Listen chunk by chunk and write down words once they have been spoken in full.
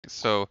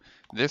So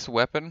this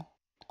weapon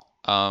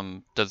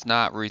does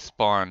not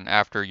respawn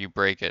after you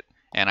break it,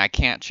 and I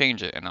can't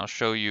change it. And I'll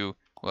show you,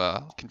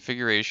 well,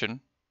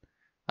 configuration.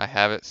 I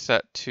have it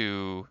set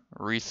to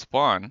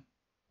respawn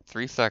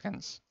 3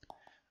 seconds.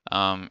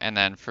 And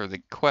then for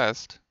the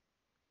quest,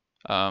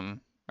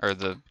 or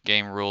the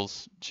game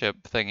rules chip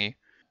thingy,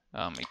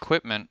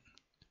 equipment,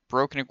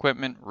 broken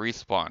equipment,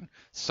 respawn.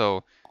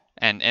 So,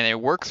 and it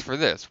works for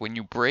this. When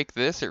you break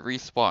this, it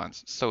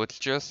respawns. So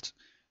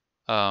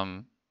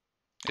um,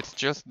 it's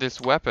just this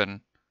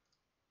weapon,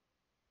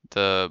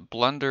 the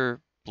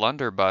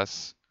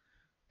blunderbuss.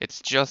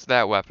 It's just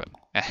that weapon,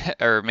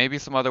 or maybe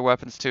some other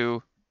weapons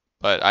too.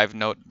 But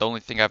the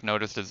only thing I've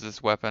noticed is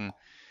this weapon,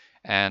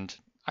 and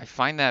I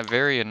find that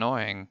very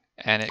annoying.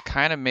 And it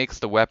kind of makes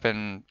the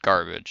weapon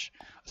garbage,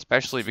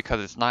 especially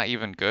because it's not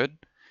even good.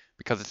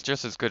 Because it's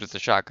just as good as the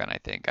shotgun, I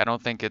think. I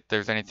don't think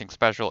there's anything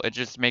special. It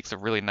just makes a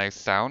really nice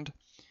sound.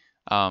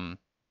 Um,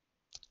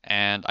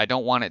 and I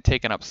don't want it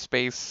taking up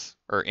space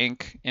or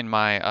ink in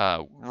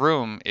my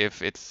room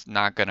if it's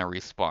not gonna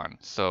respawn.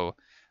 So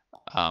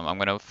I'm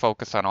gonna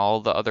focus on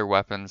all the other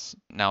weapons.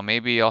 Now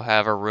maybe I'll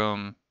have a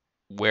room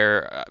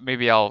where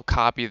maybe I'll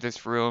copy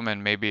this room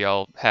and maybe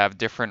I'll have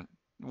different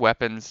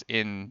weapons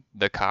in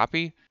the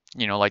copy.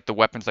 You know, like the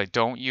weapons I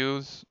don't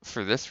use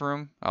for this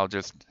room, I'll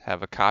just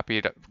have a copy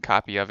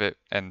of it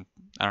and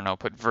I don't know,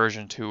 put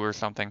version 2 or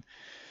something.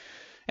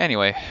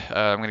 Anyway,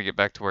 I'm gonna get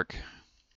back to work.